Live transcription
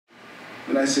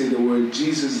When I say the word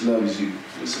Jesus loves you,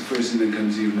 what's the first thing that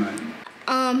comes to your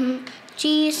mind?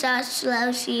 Jesus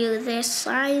loves you, this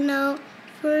I know,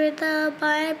 for the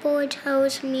Bible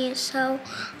tells me so.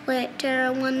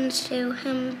 Little ones to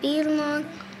him belong.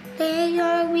 They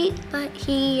are weak, but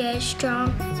he is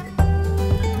strong.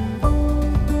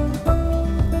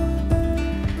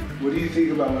 What do you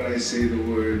think about when I say the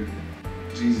word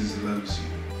Jesus loves you?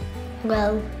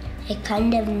 Well, it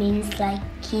kind of means like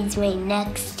he's right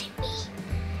next to me.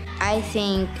 I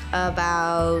think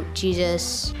about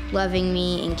Jesus loving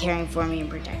me and caring for me and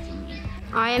protecting me.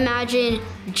 I imagine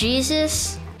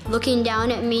Jesus looking down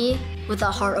at me with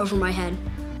a heart over my head.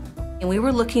 And we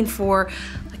were looking for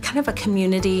kind of a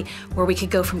community where we could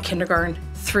go from kindergarten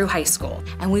through high school.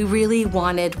 And we really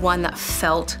wanted one that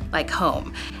felt like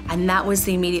home. And that was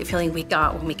the immediate feeling we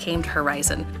got when we came to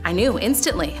Horizon. I knew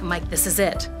instantly, I'm like, this is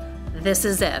it. This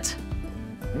is it.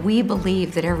 We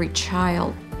believe that every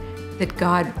child that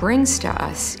God brings to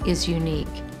us is unique,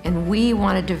 and we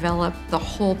want to develop the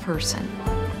whole person.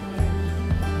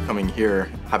 Coming here,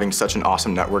 having such an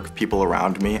awesome network of people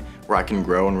around me where I can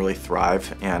grow and really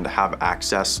thrive and have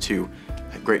access to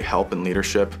great help and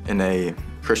leadership in a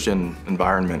Christian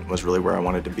environment was really where I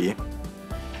wanted to be.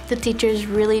 The teachers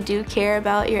really do care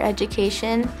about your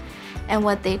education and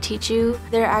what they teach you.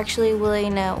 They're actually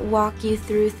willing to walk you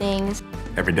through things.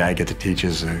 Every day I get to teach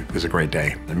is a great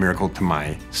day. The miracle to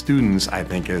my students, I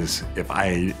think, is if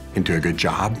I can do a good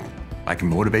job, I can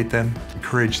motivate them,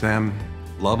 encourage them,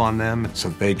 love on them, so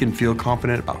they can feel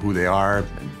confident about who they are,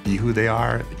 and be who they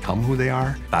are, become who they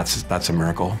are. That's a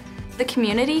miracle. The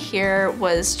community here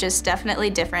was just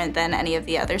definitely different than any of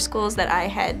the other schools that I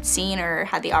had seen or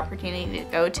had the opportunity to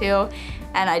go to.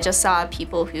 And I just saw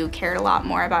people who cared a lot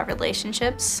more about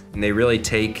relationships. And they really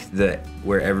take the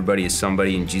where everybody is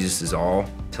somebody and Jesus is all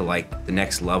to like the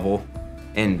next level.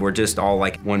 And we're just all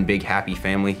like one big happy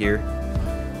family here.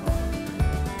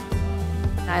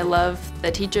 I love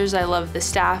the teachers, I love the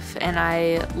staff, and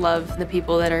I love the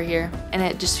people that are here. And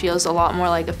it just feels a lot more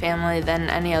like a family than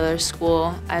any other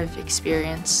school I've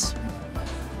experienced.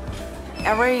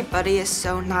 Everybody is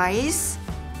so nice,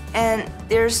 and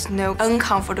there's no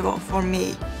uncomfortable for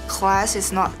me. Class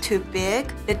is not too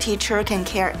big. The teacher can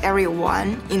carry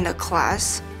everyone in the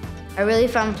class. A really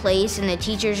fun place, and the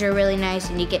teachers are really nice,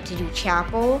 and you get to do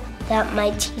chapel. That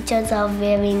my teachers are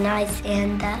very nice,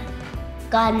 and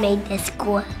God made this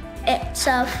school. It's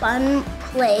a fun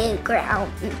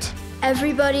playground.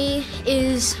 Everybody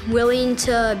is willing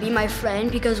to be my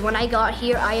friend because when I got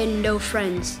here, I had no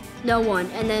friends, no one.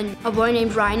 And then a boy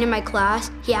named Ryan in my class,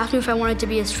 he asked me if I wanted to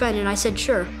be his friend, and I said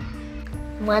sure.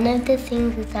 One of the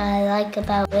things that I like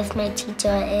about with my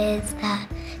teacher is that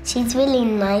she's really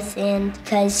nice, and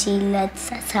because she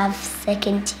lets us have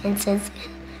second chances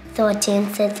and third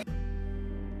chances.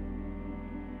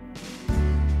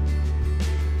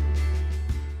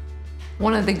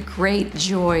 One of the great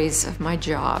joys of my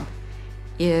job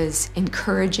is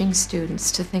encouraging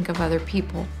students to think of other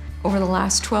people. Over the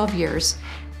last 12 years,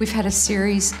 we've had a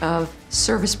series of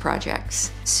service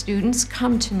projects. Students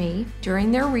come to me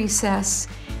during their recess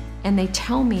and they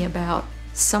tell me about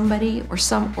somebody or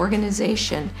some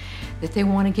organization that they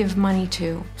want to give money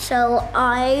to. So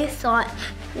I thought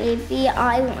maybe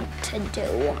I want to do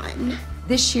one.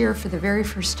 This year, for the very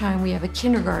first time, we have a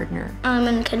kindergartner. I'm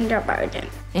in kindergarten.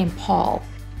 Named Paul.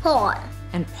 Paul.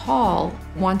 And Paul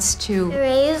wants to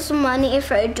raise money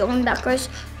for Dornbecker's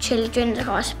Children's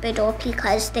Hospital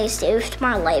because they saved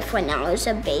my life when I was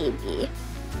a baby.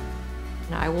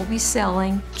 And I will be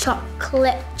selling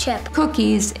chocolate chip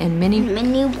cookies and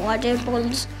mini water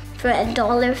bottles for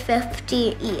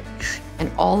 $1.50 each.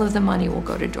 And all of the money will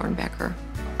go to Dornbecker.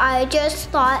 I just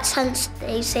thought since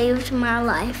they saved my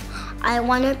life, I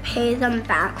want to pay them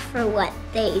back for what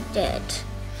they did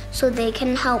so they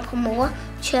can help more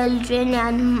children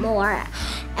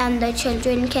and the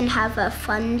children can have a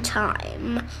fun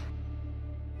time.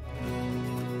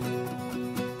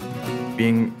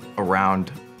 Being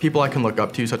around people I can look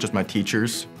up to, such as my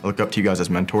teachers. I look up to you guys as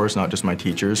mentors, not just my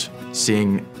teachers.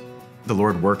 Seeing the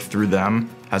Lord work through them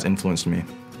has influenced me.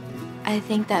 I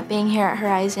think that being here at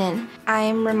Horizon,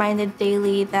 I'm reminded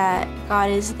daily that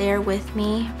God is there with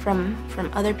me from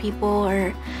other people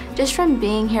or just from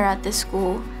being here at this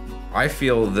school. I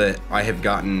feel that I have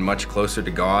gotten much closer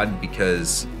to God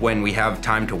because when we have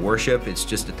time to worship, it's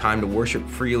just a time to worship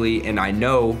freely, and I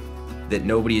know that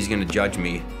nobody is going to judge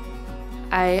me.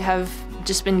 I have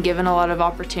just been given a lot of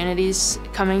opportunities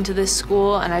coming to this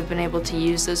school, and I've been able to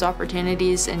use those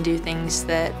opportunities and do things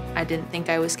that I didn't think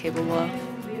I was capable of.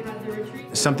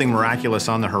 Something miraculous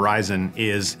on the horizon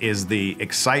is the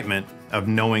excitement of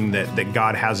knowing that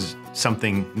God has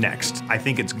something next. I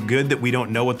think it's good that we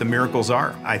don't know what the miracles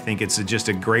are. I think it's just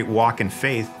a great walk in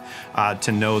faith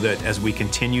to know that as we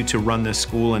continue to run this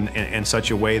school in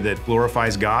such a way that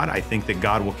glorifies God, I think that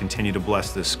God will continue to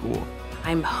bless this school.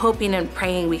 I'm hoping and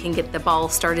praying we can get the ball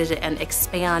started and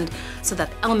expand so that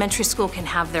the elementary school can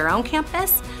have their own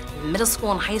campus, middle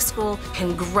school and high school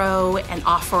can grow and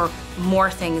offer more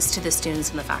things to the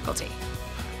students and the faculty.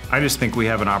 I just think we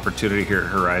have an opportunity here at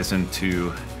Horizon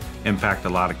to impact a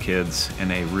lot of kids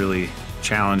in a really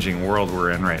challenging world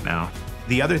we're in right now.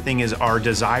 The other thing is our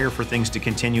desire for things to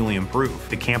continually improve.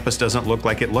 The campus doesn't look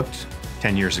like it looked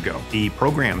 10 years ago. The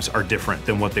programs are different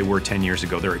than what they were 10 years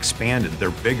ago. They're expanded, they're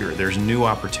bigger, there's new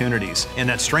opportunities. And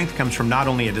that strength comes from not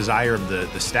only a desire of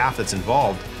the staff that's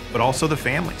involved, but also the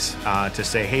families to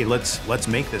say, hey, let's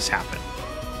make this happen.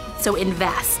 So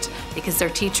invest, because their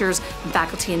teachers and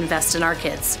faculty invest in our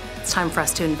kids. It's time for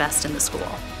us to invest in the school.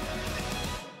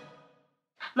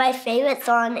 My favorite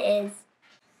song is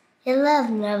Your Love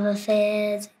Never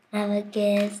Fails, Never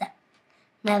Gives Up,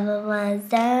 Never Runs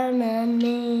Down on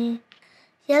Me.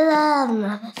 Your love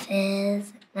never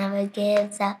fails, never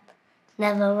gives up,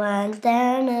 never runs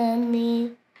down on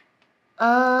me.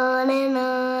 On and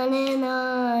on and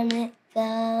on it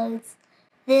goes.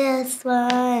 This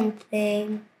one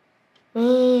thing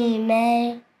we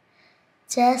made,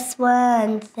 just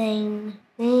one thing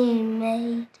we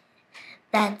made.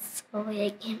 That's all we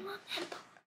can remember.